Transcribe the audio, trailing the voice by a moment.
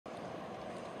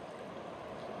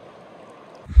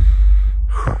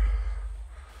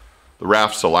The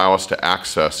rafts allow us to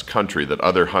access country that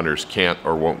other hunters can't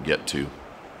or won't get to.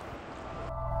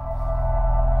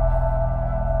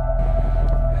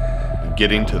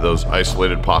 Getting to those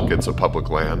isolated pockets of public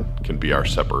land can be our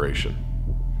separation.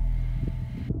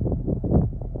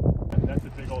 That's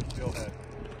a big old steelhead.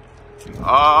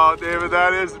 Oh, David,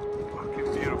 that is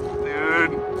fucking beautiful,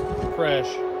 dude.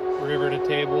 Fresh, river to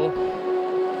table.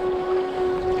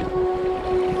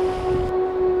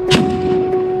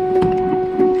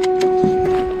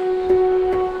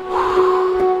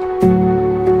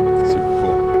 Super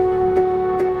cool.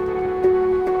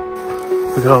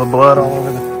 Look at all the blood all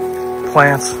over the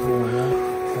plants. Oh, yeah.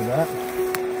 Look at that.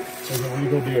 There's a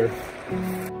legal deer.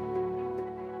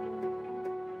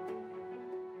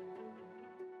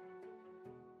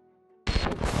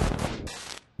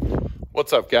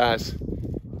 What's up, guys?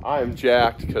 I'm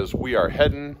jacked because we are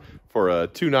heading for a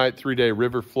 2-night, 3-day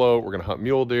river float. We're gonna hunt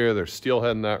mule deer. There's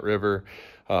steelhead in that river.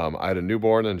 I had a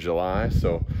newborn in July,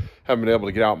 so haven't been able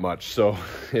to get out much. So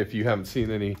if you haven't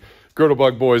seen any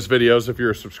Grotobug Boys videos, if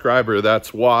you're a subscriber,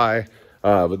 that's why.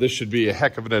 But this should be a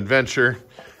heck of an adventure.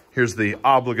 Here's the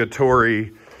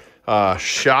obligatory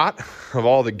shot of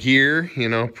all the gear,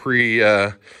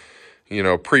 pre-packing.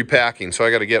 So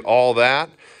I got to get all that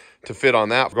to fit on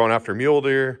that. We're going after mule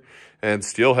deer and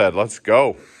steelhead. Let's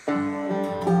go.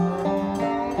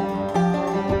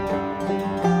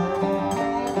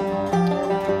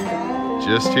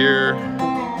 Just here,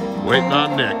 waiting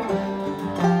on Nick.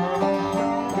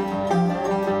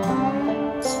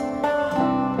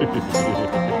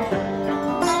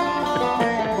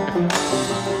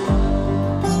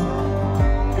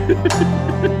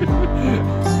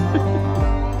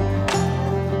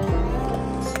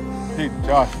 Hey,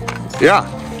 Josh. Yeah.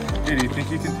 Hey, do you think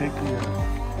you can take the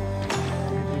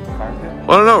fire pit?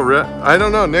 I don't know, I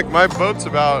don't know, Nick. My boat's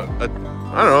about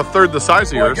a third the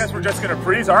size of yours. I guess we're just gonna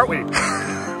freeze, aren't we?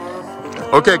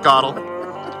 Okay, Coddle.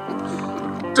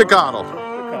 To Coddle.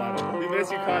 We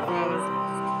miss you, Codfather.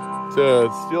 To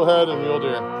steelhead and mule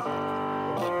deer.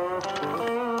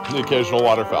 The occasional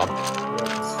waterfowl.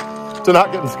 To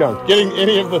not getting skunked. Getting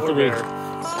any of the three.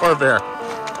 Or bear.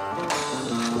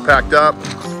 We're packed up.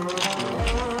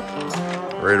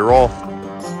 Ready to roll.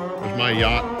 There's my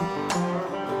yacht.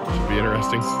 Should be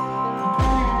interesting.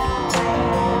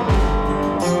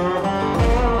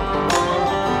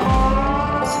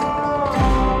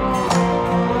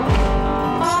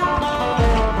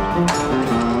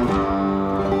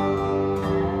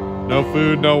 No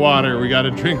food, no water. We got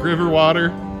to drink river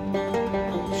water.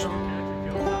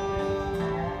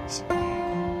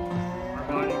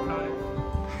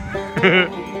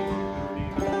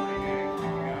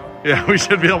 Yeah, we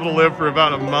should be able to live for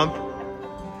about a month.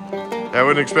 I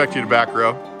wouldn't expect you to back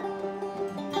row.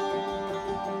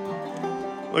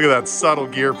 Look at that subtle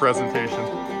gear presentation.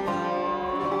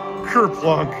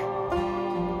 Kerplunk.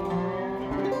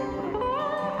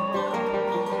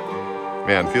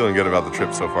 Man, feeling good about the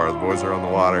trip so far. The boys are on the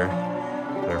water.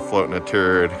 They're floating a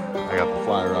turd. I got the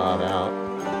fly rod out.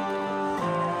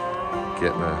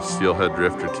 Getting a steelhead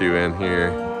drift or two in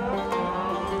here.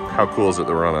 How cool is it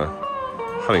that we're on a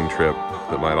hunting trip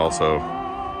that might also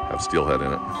have steelhead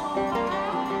in it?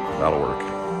 That'll work.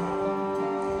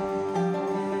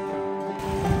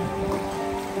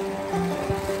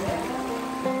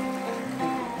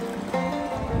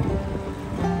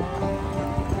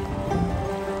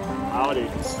 Howdy.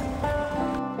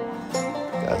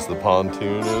 Guys, the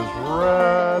pontoon is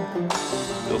rad.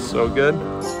 Feels so good.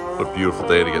 What a beautiful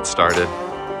day to get started.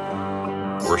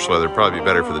 Worse weather, probably be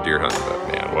better for the deer hunting, but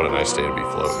man, what a nice day to be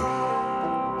floating.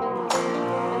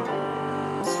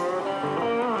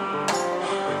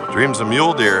 Dreams of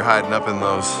mule deer hiding up in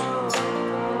those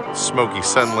smoky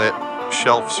sunlit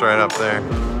shelves right up there.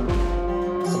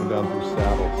 Coming down through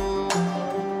saddles.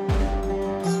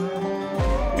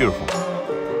 Beautiful.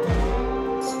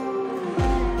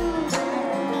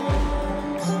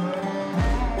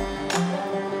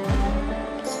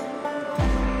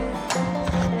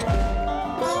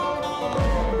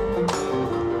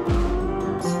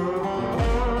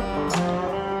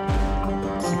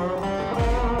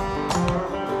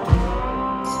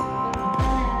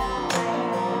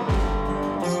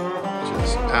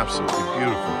 Absolutely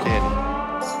beautiful canyon.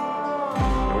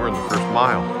 And we're in the first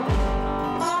mile.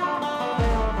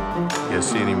 You guys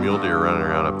see any mule deer running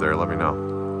around up there, let me know.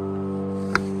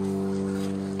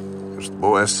 There's the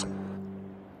boys.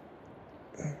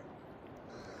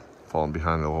 Falling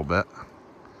behind a little bit.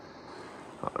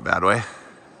 Not in a bad way.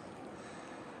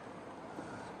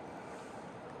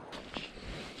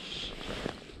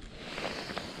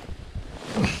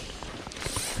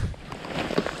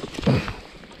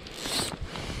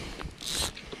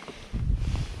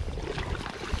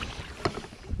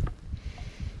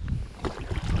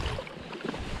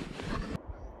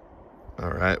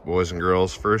 boys and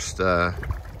girls. First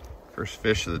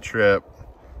fish of the trip.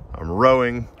 I'm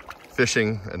rowing,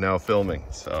 fishing, and now filming.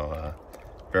 So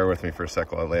bear with me for a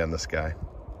sec while I land this guy.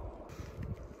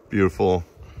 Beautiful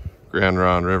Grand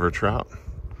Ronde River trout. I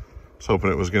was hoping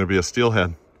it was going to be a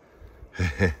steelhead.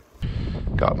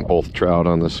 Got both trout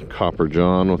on this copper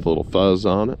john with a little fuzz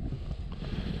on it.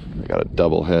 I got a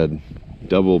double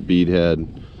bead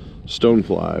head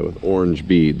stonefly with orange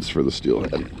beads for the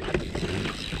steelhead.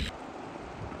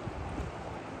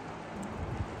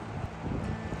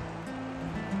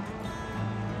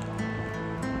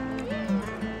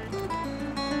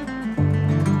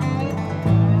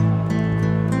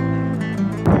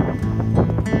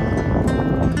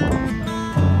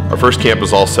 Our first camp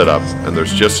is all set up, and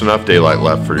there's just enough daylight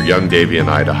left for young Davey and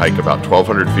I to hike about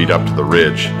 1,200 feet up to the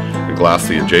ridge and glass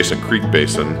the adjacent creek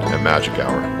basin at magic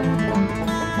hour.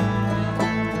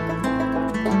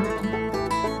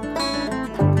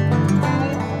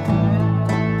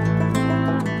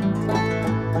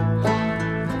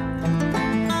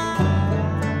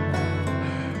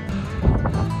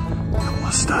 A couple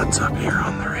of studs up here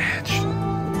on the ridge.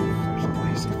 There's a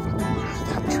lazy foot behind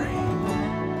that tree.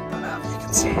 I don't know if you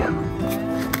can see him.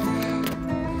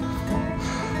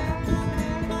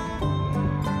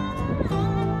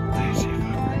 Lazy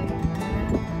fucker.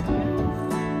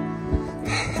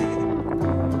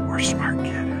 We're smart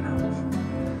kid, who knows?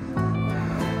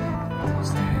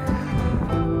 Almost there.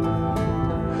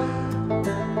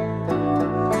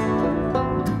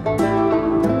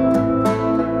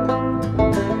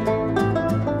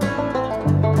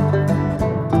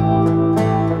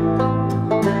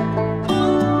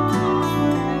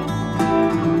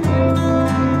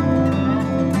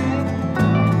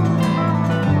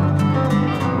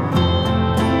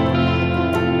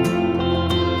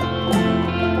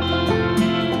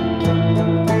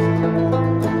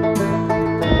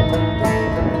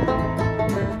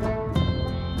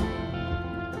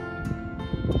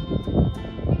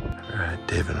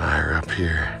 David and I are up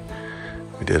here.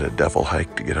 We did a devil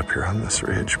hike to get up here on this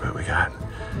ridge, but we got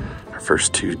our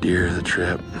first 2 deer of the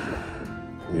trip.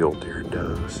 Mule deer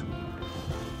does.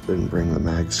 Didn't bring the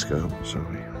mag scope, so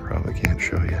we probably can't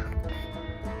show you.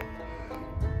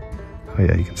 Oh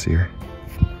yeah, you can see her.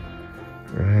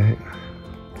 Right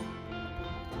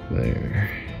there.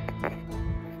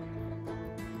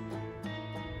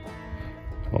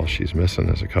 All she's missing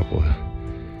is a couple of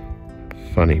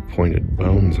funny pointed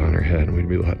bones on her head, and we'd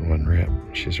be letting one rip.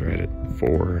 She's right at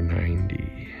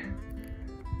 490.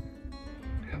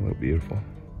 Hello, beautiful.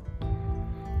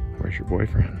 Where's your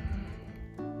boyfriend?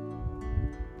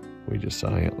 We just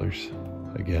saw antlers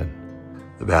again.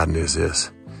 The bad news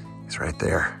is he's right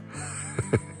there.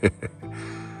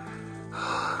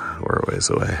 We're a ways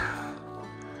away.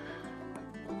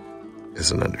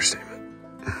 Is an understatement.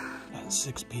 At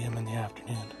 6 p.m. in the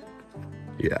afternoon.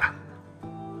 Yeah.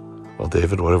 Well,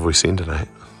 David, what have we seen tonight?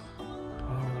 Well,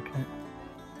 we're looking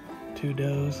at 2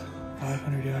 does,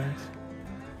 500 yards,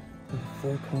 with a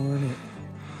forkhorn at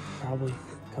probably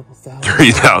a couple thousand.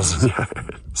 3,000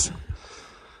 yards.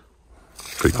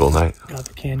 Pretty cool night. Got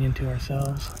the canyon to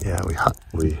ourselves. Yeah,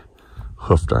 we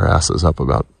hoofed our asses up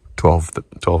about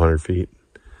 1,200 feet.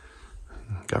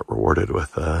 Got rewarded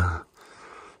with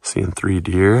seeing 3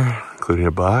 deer, including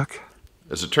a buck.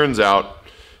 As it turns out,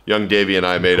 young Davey and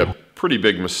I made a pretty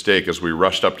big mistake as we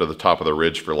rushed up to the top of the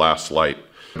ridge for last light.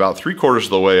 About 3/4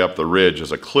 of the way up the ridge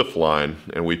is a cliff line,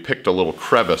 and we picked a little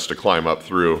crevice to climb up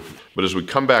through. But as we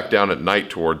come back down at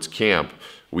night towards camp,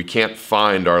 we can't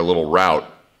find our little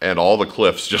route, and all the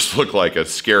cliffs just look like a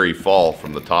scary fall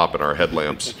from the top in our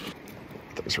headlamps.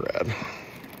 That's rad.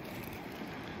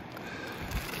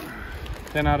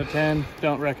 10 out of 10.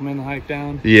 Don't recommend the hike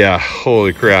down. Yeah,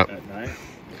 holy crap. At night?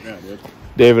 Yeah, dude.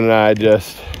 David and I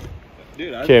just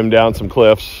came down some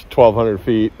cliffs, 1,200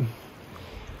 feet.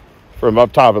 From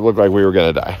up top, it looked like we were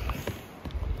gonna die.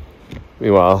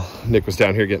 Meanwhile, Nick was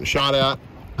down here getting shot at,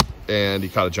 and he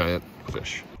caught a giant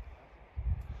fish.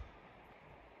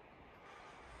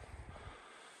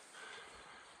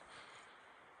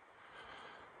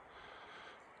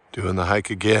 Doing the hike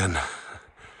again.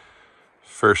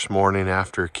 First morning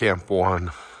after Camp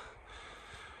 1.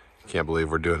 Can't believe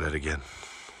we're doing it again.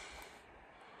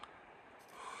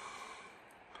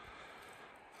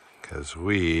 Because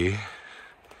we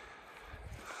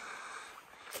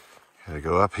gotta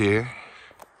go up here,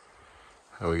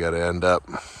 and we gotta end up,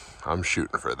 I'm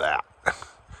shooting for that.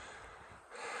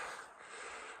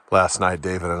 Last night,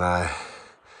 David and I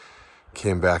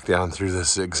came back down through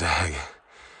this zigzag,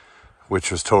 which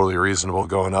was totally reasonable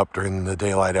going up during the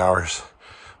daylight hours.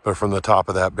 But from the top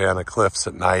of that band of cliffs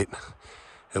at night,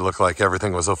 it looked like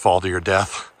everything was a fall to your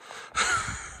death.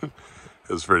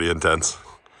 was pretty intense.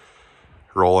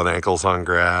 Rolling ankles on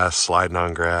grass, sliding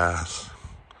on grass.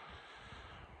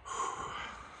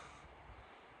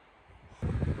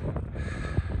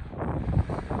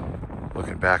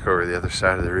 Looking back over the other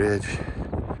side of the ridge.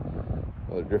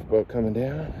 Another drift boat coming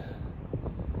down.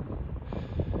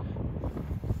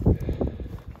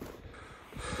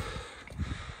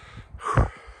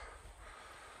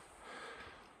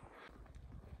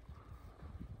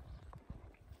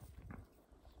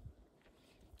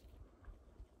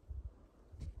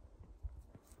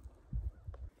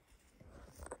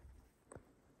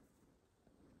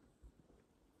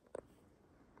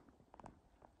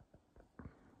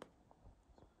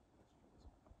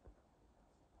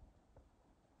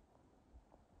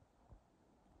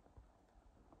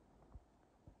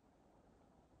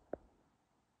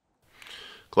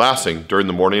 Glassing during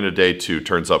the morning of day 2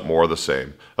 turns up more of the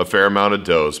same. A fair amount of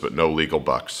does, but no legal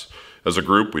bucks. As a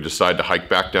group, we decide to hike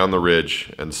back down the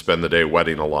ridge and spend the day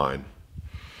wetting a line.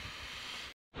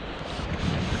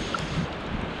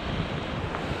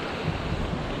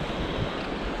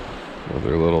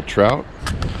 Another little trout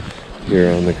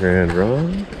here on the Grand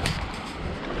Rod.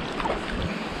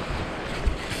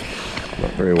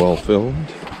 Not very well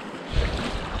filmed.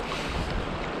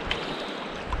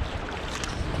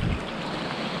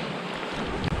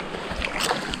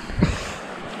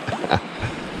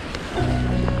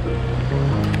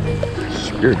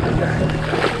 Scared me back.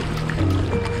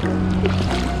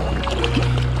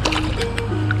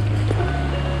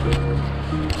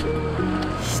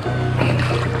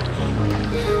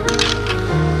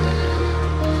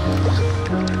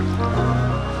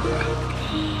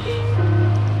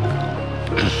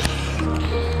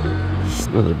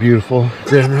 Another beautiful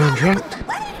Grand Round trout.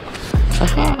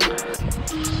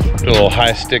 Do a little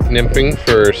high stick nymphing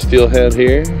for Steelhead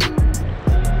here.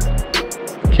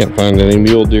 Can't find any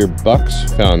mule deer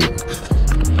bucks. Found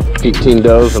 18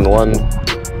 does and 1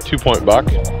 2-point buck.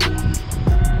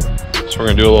 So we're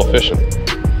gonna do a little fishing.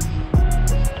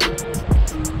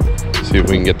 See if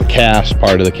we can get the cast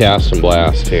part of the cast and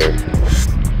blast here.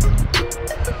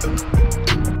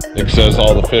 Nick says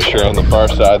all the fish are on the far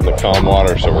side in the calm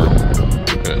water, so we're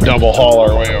gonna double haul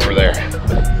our way over there.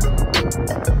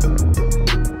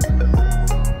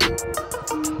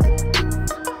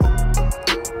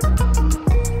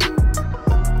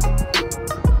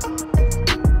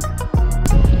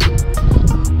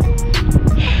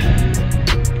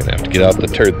 Gonna have to get out the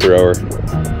turd thrower.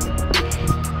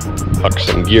 Huck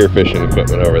some gear fishing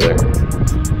equipment over there.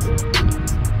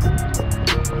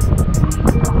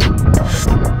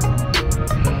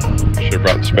 Should have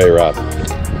brought the spay rod.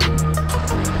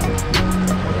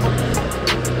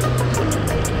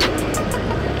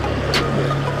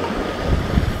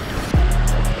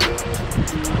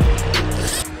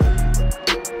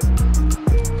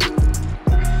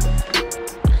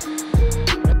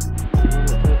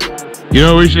 You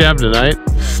know what we should have tonight?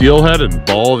 Steelhead and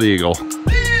bald eagle.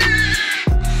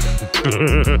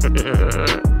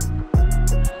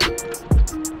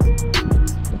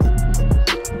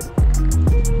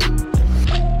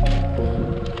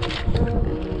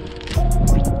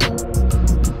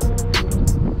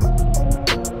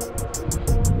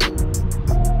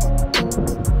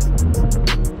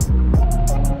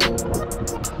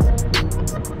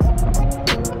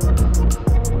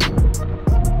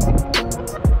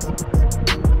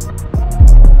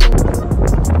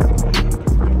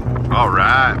 All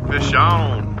right, fish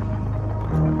on.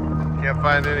 Can't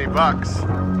find any bucks.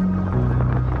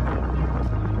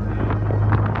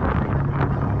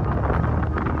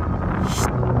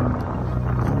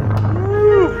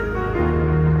 Woo.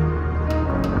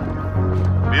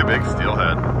 Be a big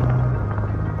steelhead.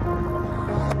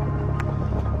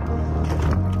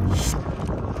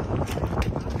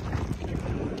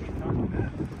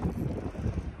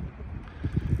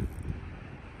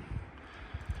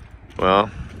 Well,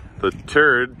 the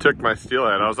turd took my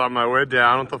steelhead. I was on my way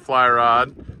down with the fly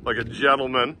rod like a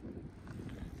gentleman.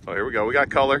 Oh, here we go. We got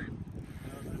color.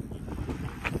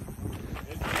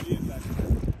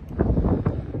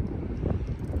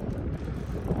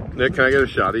 Nick, can I get a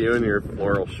shot of you in your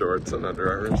floral shorts and Under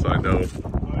Armour so I know?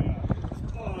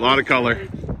 A lot of color.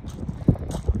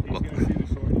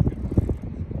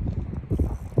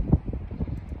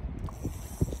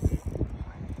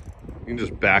 You can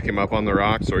just back him up on the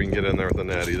rocks or you can get in there with the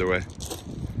net, either way.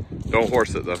 Don't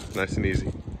horse it though, nice and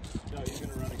easy. No, he's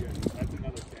gonna run again. That's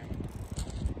another salmon.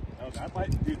 Oh, that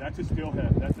might, dude, that's a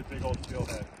steelhead. That's a big old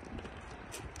steelhead.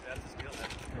 That's a steelhead.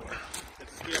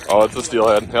 It's a steelhead. Oh, it's a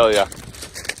steelhead, hell yeah.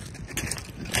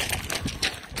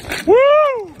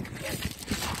 Woo!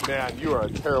 Man, you are a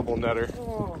terrible netter.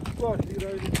 Oh, fuck, dude, I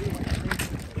already threw my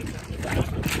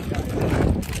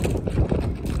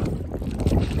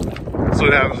That's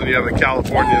what happens when you have a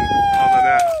Californian on the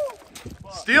net.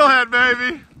 Steelhead,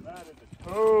 baby! That is a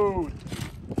toad.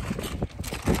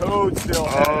 Toad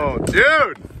steelhead. Oh,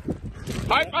 dude!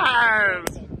 High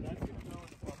fives!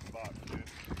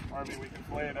 I mean, we can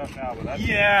play it up now, but that's...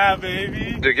 Yeah,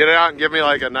 baby. Dude, get it out and give me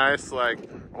like a nice, like,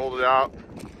 hold it out.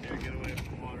 Yeah, get away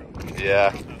from the water.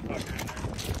 Yeah.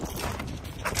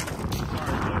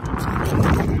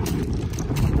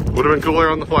 Would have been cooler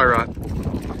on the fly rod.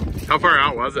 How far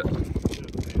out was it?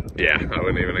 Yeah, I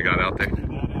wouldn't even have got out there.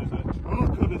 That is a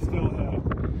toad to the steelhead.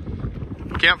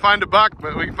 Can't find a buck,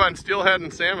 but we can find steelhead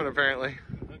and salmon apparently.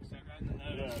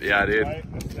 Yeah, dude. Right,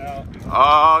 that's out.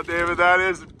 Oh, David, that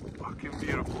is fucking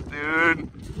beautiful, dude.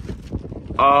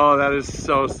 Oh, that is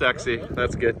so sexy.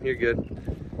 That's good. You're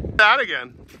good. That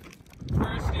again.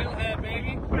 First steelhead,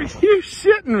 baby. Are you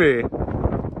shitting me?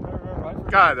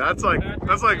 God, that's like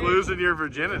losing your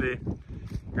virginity.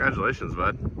 Congratulations,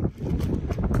 bud.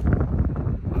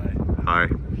 Hi.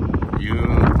 You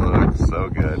look so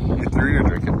good. You threw your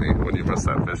drink at me when you missed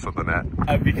that fish on the net.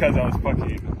 Because I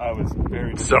was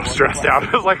very So stressed out.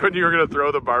 It was like when you were gonna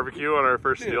throw the barbecue on our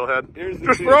first steelhead. Here's the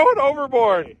Just deal. throw it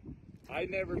overboard. Hey, I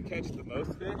never catch the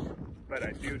most fish, but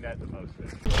I do net the most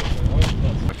fish.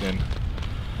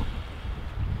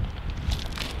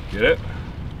 Get it?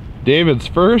 David's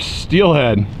first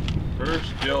steelhead. First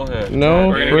steelhead. No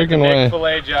freaking way.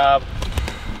 Fillet job.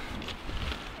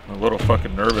 I'm a little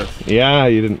fucking nervous. Yeah,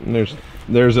 you didn't.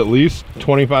 There's at least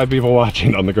 25 people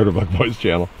watching on the Gurderbuck Boys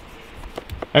channel.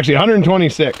 Actually,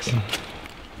 126.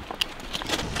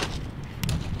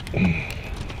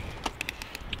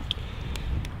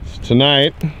 So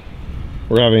tonight,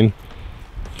 we're having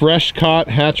fresh caught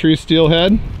hatchery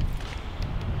steelhead,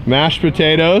 mashed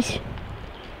potatoes,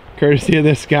 courtesy of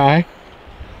this guy.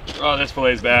 Oh, this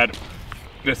fillet's bad.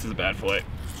 This is a bad fillet.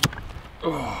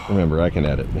 Oh. Remember, I can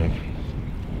edit, Nick.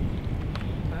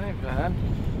 That ain't bad.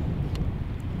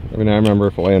 I mean, I remember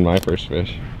filleting my first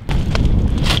fish.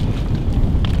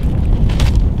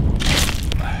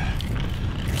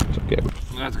 It's okay.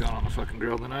 That's going on the fucking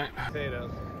grill tonight.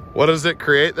 Potatoes. What does it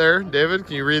create there, David?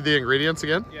 Can you read the ingredients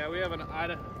again? Yeah, we have an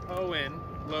Idahoan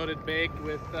loaded bake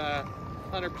with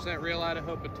 100% real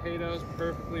Idaho potatoes,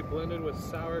 perfectly blended with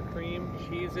sour cream,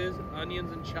 cheeses,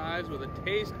 onions, and chives with a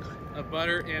taste of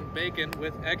butter and bacon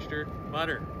with extra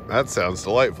butter. That sounds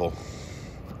delightful.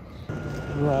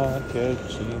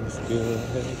 Catching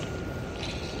steelhead.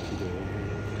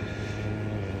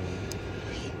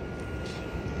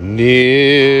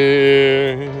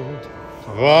 Near,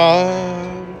 far,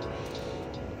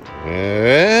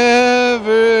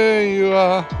 wherever you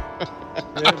are.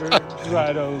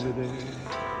 Right over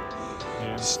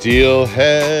there.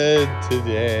 Steelhead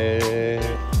today.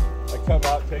 I come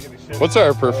out taking a shit. What's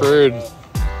our preferred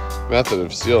method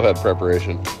of steelhead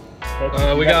preparation?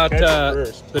 We got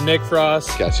the Nick Frost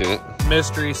Catching it.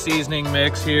 mystery seasoning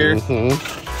mix here.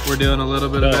 Mm-hmm. We're doing a little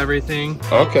bit of everything.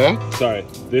 Okay. Sorry,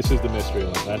 this is the mystery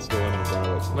one. That's the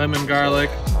lemon and garlic.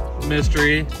 Lemon garlic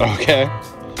mystery Okay.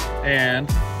 and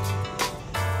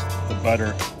The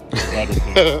butter.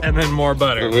 and then more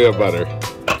butter. We have butter.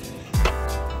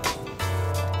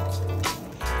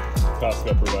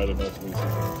 Costco provided most of these.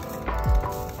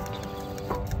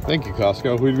 Thank you,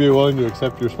 Costco. We'd be willing to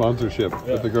accept your sponsorship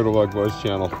with the Gurderbuck Boys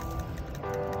channel.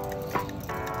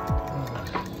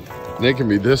 Nick can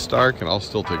be this dark, and I'll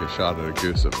still take a shot at a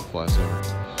goose if it flies over.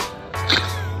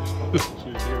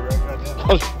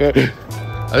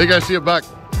 I think I see a buck.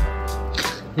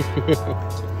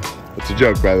 It's a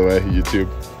joke, by the way, YouTube.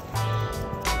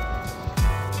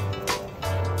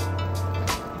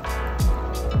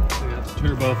 We got the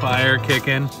turbo fire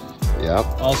kicking. Yep.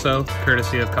 Also,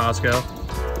 courtesy of Costco.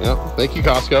 Yep. Thank you,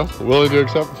 Costco. Willing to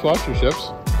accept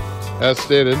sponsorships, as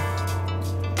stated.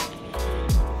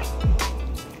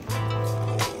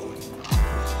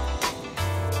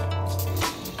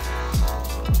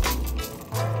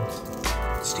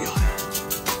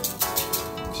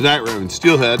 Tonight we're having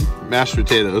steelhead, mashed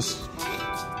potatoes,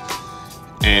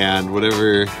 and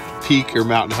whatever Peak or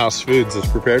Mountain House Foods is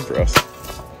prepared for us.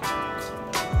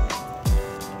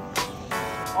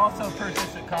 Also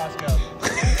purchased at Costco.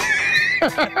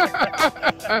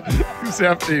 Who's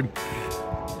empty?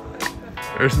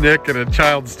 There's Nick in a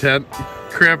child's tent,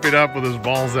 cramping up with his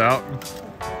balls out.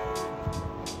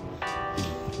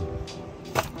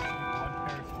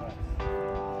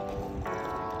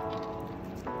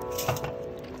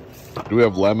 Do we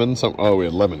have lemon? Oh, we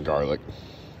had lemon garlic.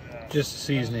 Just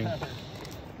seasoning.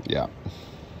 Yeah.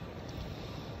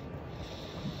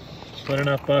 Put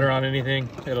enough butter on anything,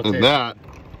 it'll And taste. that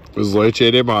was leche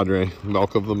de madre,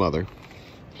 milk of the mother.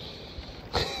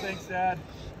 Thanks, Dad.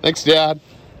 Thanks, Dad.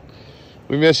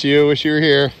 We miss you. Wish you were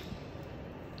here.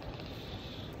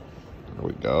 There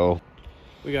we go.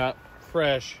 We got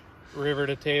fresh river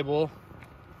to table.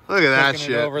 Look at that Cooking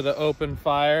shit. it over the open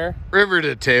fire. River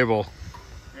to table.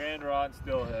 Grand Ron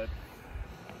Steelhead.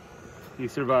 He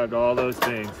survived all those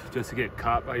things just to get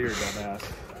caught by your dumbass.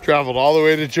 Traveled all the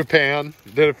way to Japan.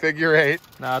 Did a figure 8.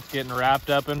 Now it's getting wrapped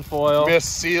up in foil.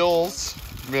 Missed seals.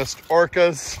 Missed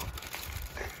orcas.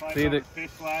 Either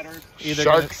fish ladders.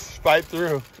 Sharks fight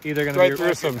through. Either gonna Right be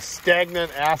through some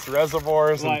stagnant ass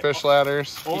reservoirs and Like, fish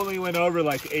ladders. Only went over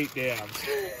like 8 dams.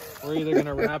 We're either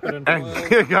gonna wrap it in foil.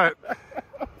 And got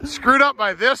screwed up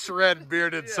by this red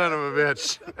bearded son of a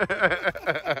bitch.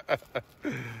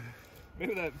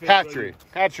 Maybe that fish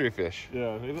Hatchery fish.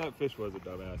 Yeah, maybe that fish was a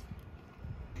dumbass.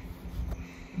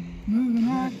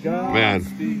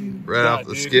 Man, right off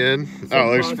the dude. skin.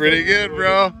 Oh, it looks pretty good,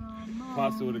 bro.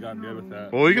 Pasta would have gotten good with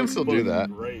that. Well, we can still do that.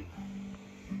 Great.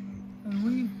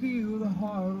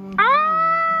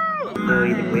 Ah! Or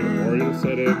even rigor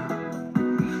set in.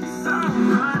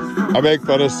 I make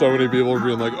fun of so many people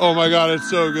being like, oh my god, it's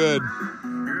so good.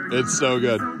 It's so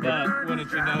good. But wouldn't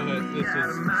you know that this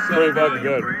is so Pretty fucking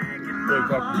good. Pretty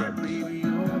fucking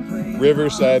good.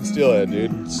 Riverside Steelhead,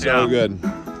 dude. So good.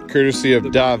 Courtesy of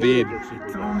David.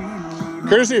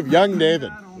 Courtesy of Young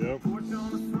David. Yep.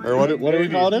 Or what do we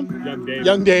call him? Young David.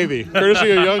 Young Davy.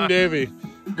 Courtesy of Young Davy.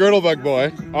 Girdlebug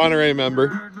boy. Honorary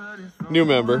member. New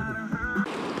member.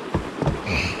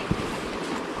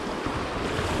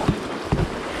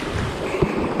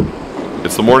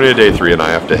 It's the morning of day 3 and I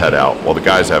have to head out while the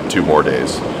guys have 2 more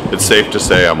days. It's safe to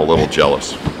say I'm a little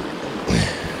jealous.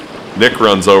 Nick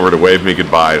runs over to wave me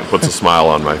goodbye and puts a smile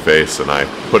on my face, and I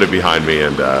put it behind me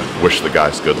and wish the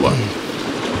guys good luck.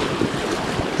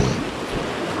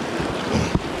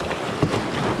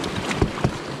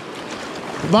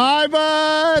 Bye,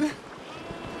 bud!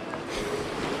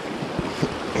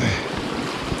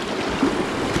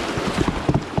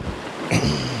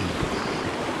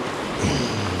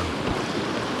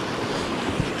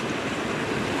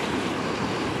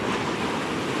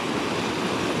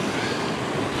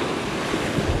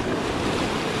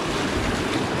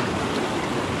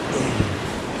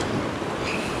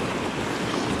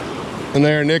 And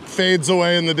there, Nick fades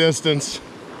away in the distance.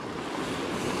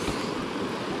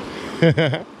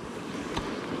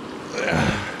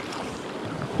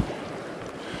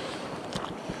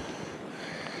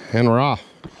 And we're off.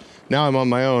 Now I'm on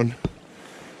my own,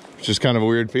 which is kind of a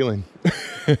weird feeling.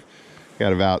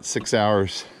 Got about 6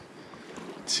 hours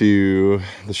to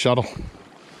the shuttle.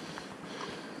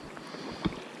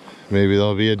 Maybe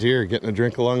there'll be a deer getting a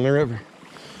drink along the river.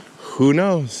 Who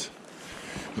knows?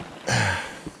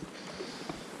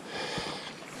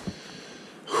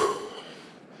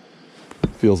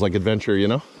 Feels like adventure, you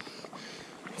know?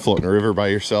 Floating a river by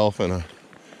yourself in a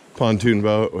pontoon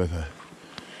boat with a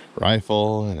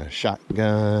rifle and a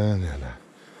shotgun and a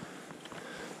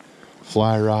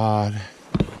fly rod,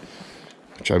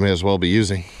 which I may as well be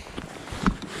using.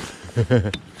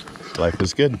 Life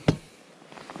is good.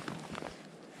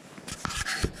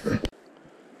 I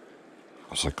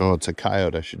was like, oh, it's a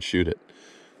coyote, I should shoot it.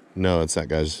 No, it's that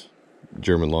guy's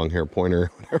German long hair pointer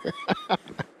or whatever.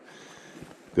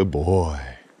 Good boy.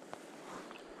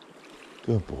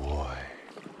 Good boy.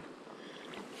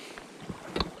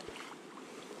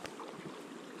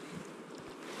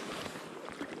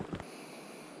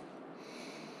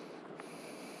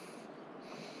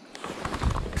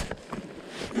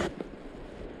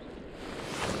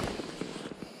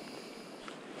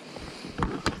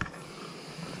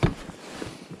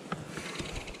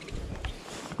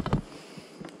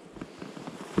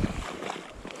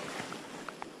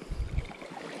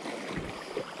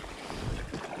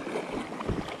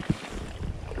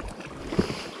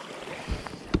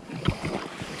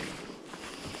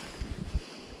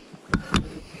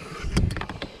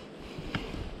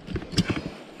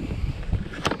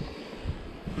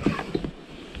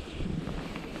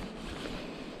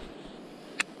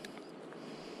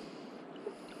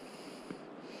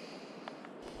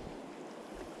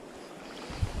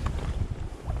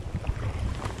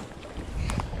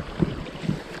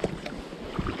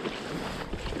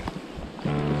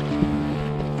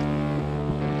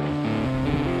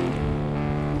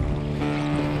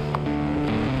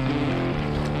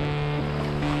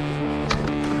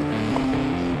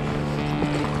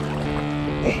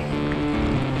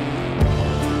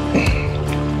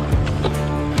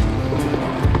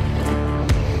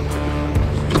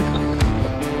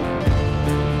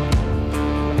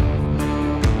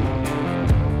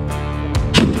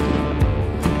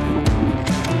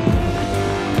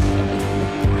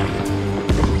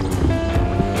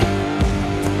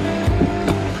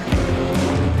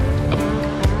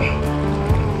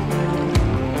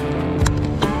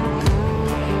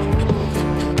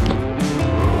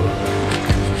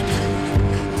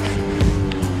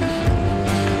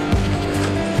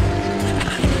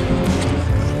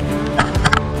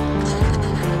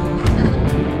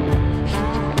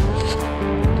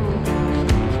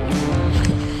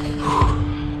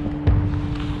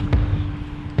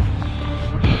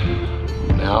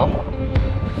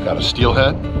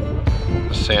 steelhead,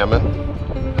 a salmon,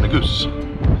 and a goose.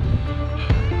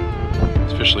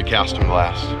 It's officially casting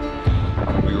blast.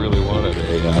 We really wanted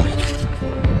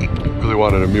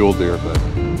a mule deer, but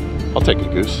I'll take a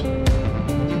goose.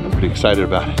 I'm pretty excited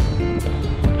about it.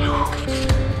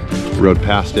 Rode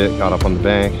past it, got up on the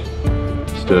bank,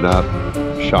 stood up,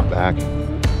 shot back.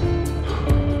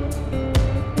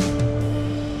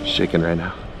 Shaking right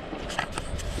now.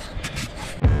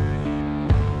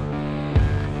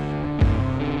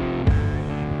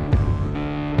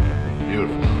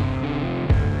 Beautiful.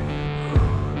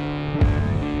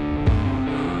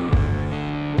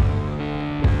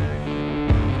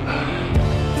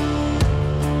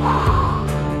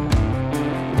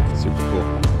 Super cool.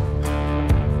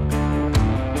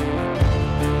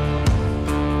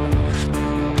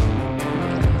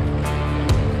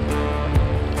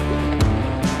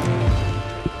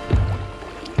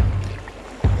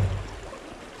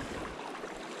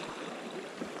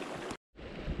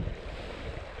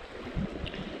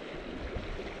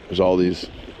 There's all these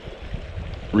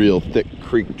real thick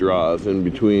creek draws in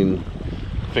between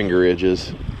finger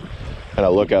ridges. And I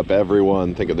look up every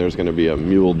one thinking there's gonna be a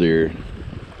mule deer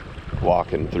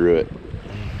walking through it.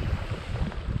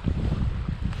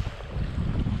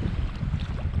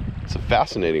 It's a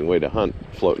fascinating way to hunt,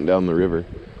 floating down the river.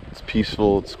 It's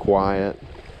peaceful, it's quiet.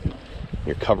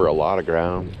 You cover a lot of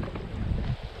ground.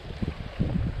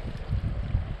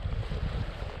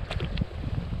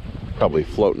 Probably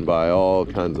floating by all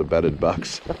kinds of bedded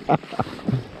bucks.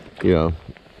 You know,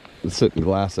 sit and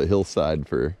glass a hillside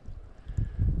for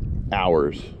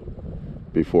hours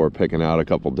before picking out a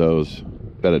couple does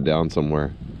bedded down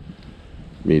somewhere.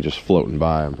 Me just floating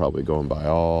by, I'm probably going by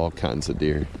all kinds of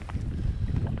deer.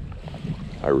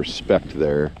 I respect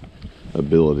their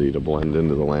ability to blend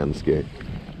into the landscape.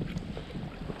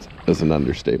 It's an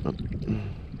understatement.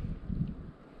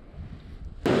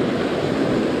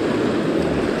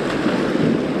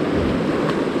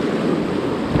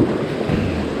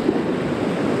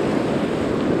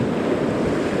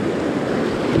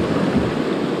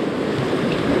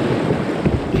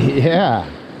 Yeah,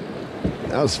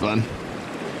 that was fun.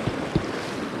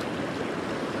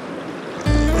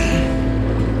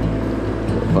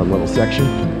 Fun little section.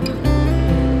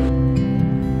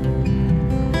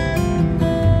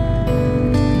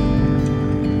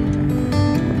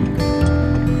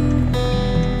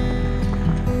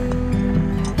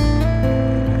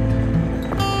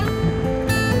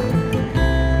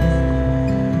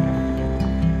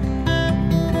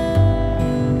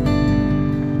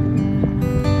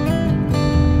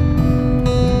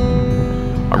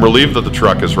 I'm relieved that the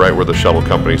truck is right where the shuttle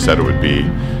company said it would be,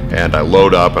 and I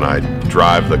load up and I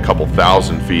drive the couple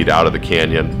thousand feet out of the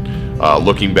canyon.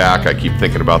 Looking back, I keep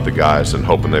thinking about the guys and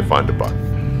hoping they find a buck.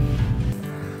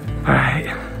 All right,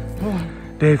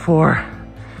 day 4.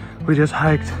 We just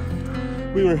hiked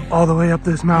all the way up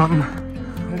this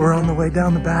mountain. We're on the way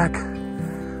down the back.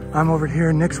 I'm over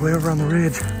here, Nick's way over on the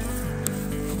ridge.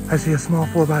 I see a small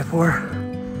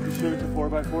 4x4. You sure it's a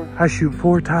 4x4? I shoot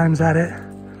 4 times at it.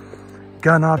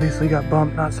 Gun obviously got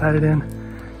bumped, not sighted in.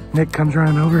 Nick comes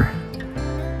running over.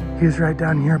 He's right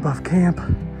down here above camp.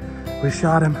 We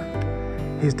shot him.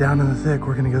 He's down in the thick.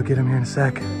 We're gonna go get him here in a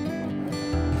sec.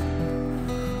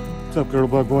 What's up, girdle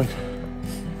bug boys?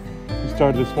 We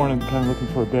started this morning kind of looking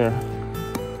for a bear.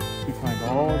 We climbed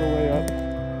all the way up.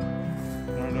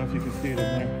 I don't know if you can see it in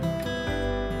there.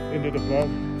 Ended above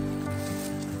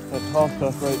that tall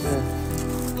stuff right there.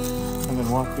 And then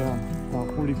walked down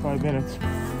about 45 minutes.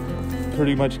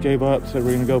 Pretty much gave up, said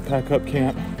we're gonna go pack up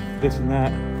camp, this and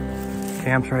that.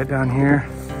 Camp's right down here.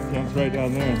 Camp's right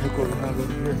down there, and look what we have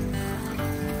over here.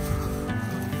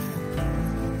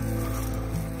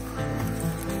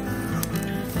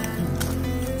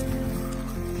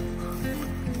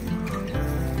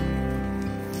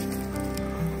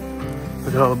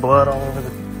 Look at all the blood all over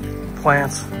the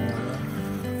plants.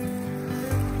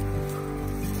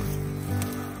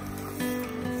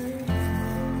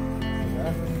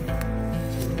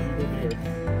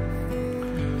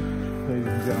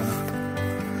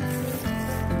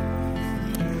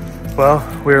 Well,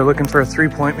 we were looking for a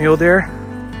 3-point mule deer.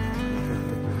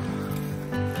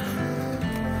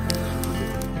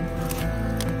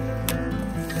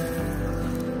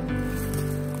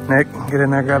 Nick, get in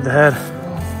there, grab the head.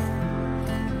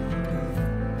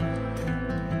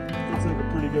 Looks like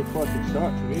a pretty good fucking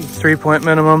shot to me. 3-point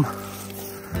minimum.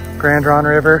 Grand Ron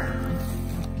River.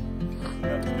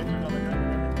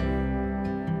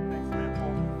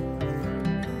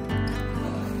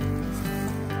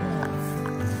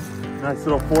 Nice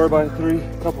little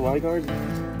 4x3, couple eye guards.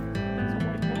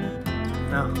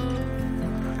 No.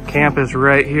 Camp is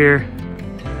right here.